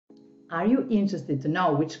Are you interested to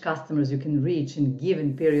know which customers you can reach in a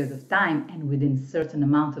given period of time and within a certain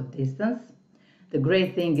amount of distance? The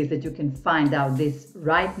great thing is that you can find out this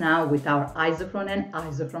right now with our Isochrone and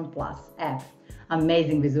Isochrone Plus app.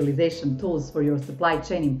 Amazing visualization tools for your supply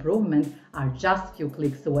chain improvement are just a few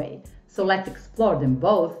clicks away. So let's explore them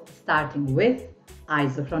both, starting with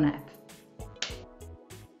Isochrone app.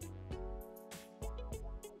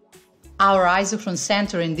 Our Isochrone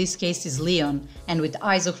center in this case is Lyon, and with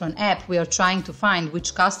Isochrone app we are trying to find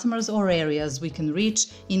which customers or areas we can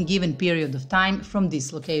reach in given period of time from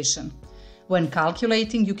this location. When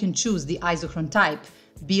calculating, you can choose the Isochrone type,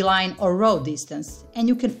 beeline or road distance, and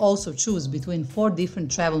you can also choose between 4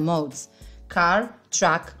 different travel modes: car,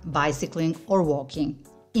 truck, bicycling or walking.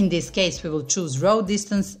 In this case we will choose road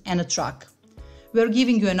distance and a truck. We are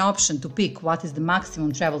giving you an option to pick what is the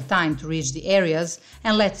maximum travel time to reach the areas,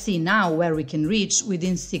 and let's see now where we can reach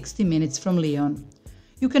within 60 minutes from Lyon.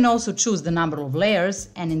 You can also choose the number of layers,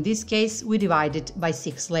 and in this case we divide it by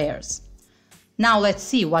 6 layers. Now let's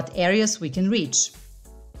see what areas we can reach.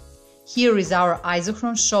 Here is our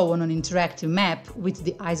Isochrone shown on an interactive map with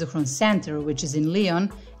the Isochrone center, which is in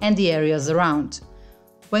Lyon, and the areas around.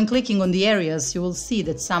 When clicking on the areas, you will see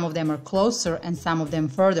that some of them are closer and some of them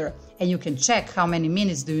further, and you can check how many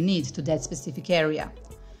minutes do you need to that specific area.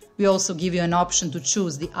 We also give you an option to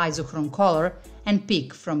choose the Isochrone color and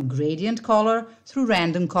pick from gradient color through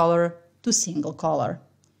random color to single color.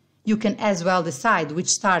 You can as well decide which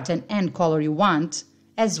start and end color you want,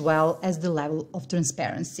 as well as the level of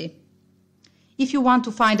transparency. If you want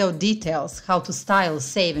to find out details how to style,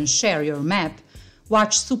 save and share your map,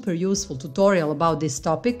 watch super useful tutorial about this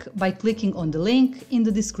topic by clicking on the link in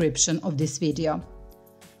the description of this video.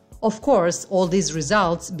 Of course, all these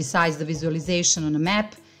results, besides the visualization on a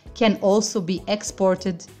map, can also be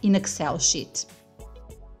exported in Excel sheet.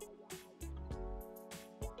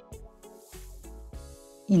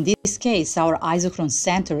 In this case, our Isochrone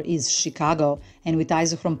center is Chicago, and with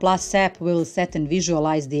Isochrone Plus app we will set and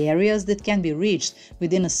visualize the areas that can be reached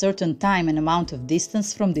within a certain time and amount of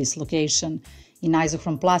distance from this location. In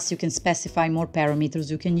Isochrone Plus you can specify more parameters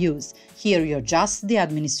you can use. Here you adjust the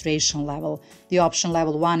administration level. The option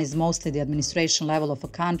level 1 is mostly the administration level of a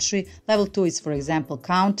country, level 2 is for example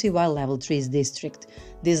county, while level 3 is district.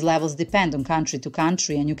 These levels depend on country to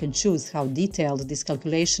country, and you can choose how detailed this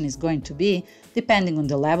calculation is going to be depending on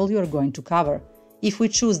the level you are going to cover. If we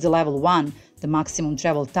choose the level 1, the maximum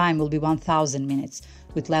travel time will be 1000 minutes.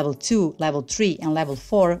 With level 2, level 3 and level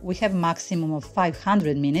 4 we have maximum of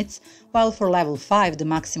 500 minutes, while for level 5 the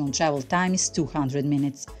maximum travel time is 200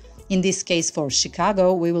 minutes. In this case for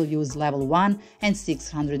Chicago we will use level 1 and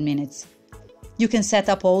 600 minutes. You can set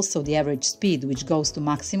up also the average speed, which goes to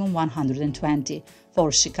maximum 120.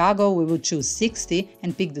 For Chicago we will choose 60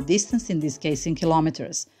 and pick the distance, in this case in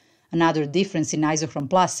kilometers. Another difference in Isochrone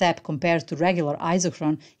Plus app compared to regular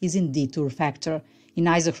Isochrone is in detour factor. In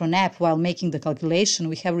Isochrone app, while making the calculation,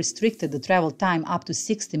 we have restricted the travel time up to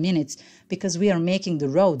 60 minutes because we are making the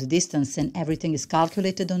road distance and everything is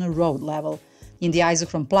calculated on a road level. In the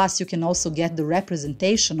Isochrone Plus, you can also get the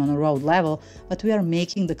representation on a road level, but we are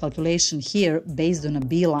making the calculation here based on a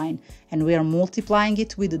beeline, and we are multiplying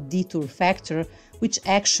it with a detour factor, which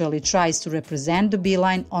actually tries to represent the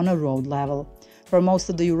beeline on a road level. For most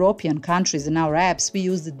of the European countries in our apps, we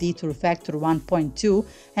use the detour factor 1.2,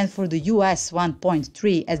 and for the US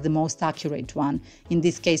 1.3 as the most accurate one. In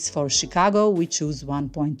this case for Chicago we choose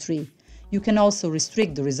 1.3. You can also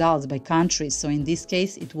restrict the results by country, so in this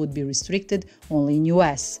case it would be restricted only in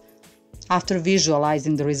US. After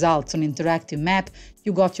visualizing the results on interactive map,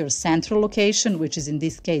 you got your central location, which is in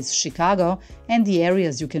this case Chicago, and the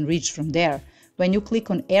areas you can reach from there. When you click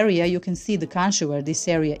on area, you can see the country where this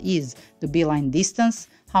area is, the beeline distance,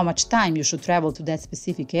 how much time you should travel to that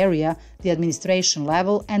specific area, the administration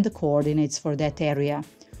level and the coordinates for that area.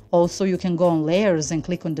 Also, you can go on layers and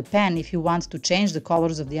click on the pen if you want to change the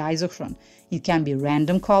colors of the Isochrone. It can be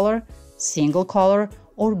random color, single color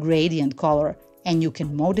or gradient color, and you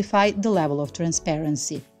can modify the level of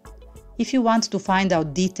transparency. If you want to find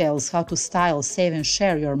out details how to style, save and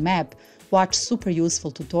share your map, watch super useful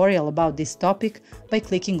tutorial about this topic by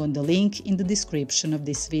clicking on the link in the description of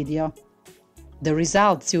this video. The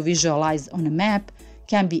results you visualize on a map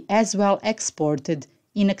can be as well exported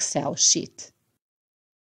in Excel sheet.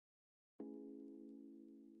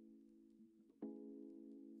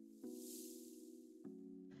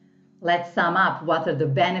 Let's sum up what are the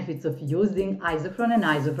benefits of using Isochrone and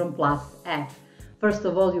Isochrone Plus app. First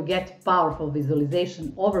of all, you get powerful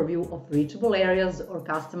visualization overview of reachable areas or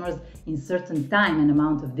customers in certain time and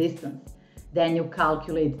amount of distance. Then you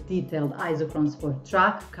calculate detailed isochrones for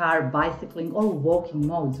truck, car, bicycling or walking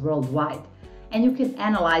modes worldwide. And you can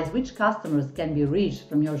analyze which customers can be reached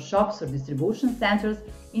from your shops or distribution centers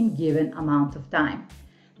in given amount of time.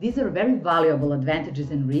 These are very valuable advantages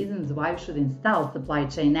and reasons why you should install supply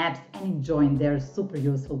chain apps and enjoy their super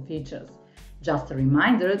useful features. Just a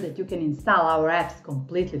reminder that you can install our apps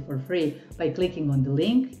completely for free by clicking on the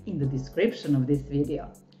link in the description of this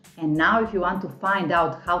video. And now if you want to find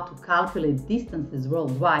out how to calculate distances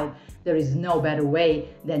worldwide, there is no better way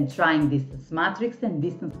than trying Distance Matrix and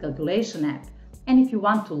Distance Calculation app. And if you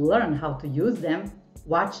want to learn how to use them,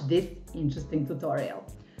 watch this interesting tutorial.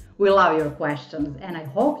 We love your questions and I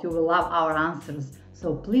hope you will love our answers,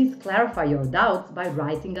 so please clarify your doubts by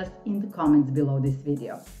writing us in the comments below this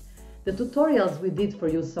video. The tutorials we did for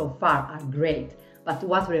you so far are great, but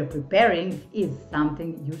what we are preparing is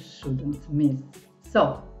something you shouldn't miss.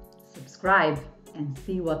 So, subscribe and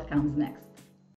see what comes next.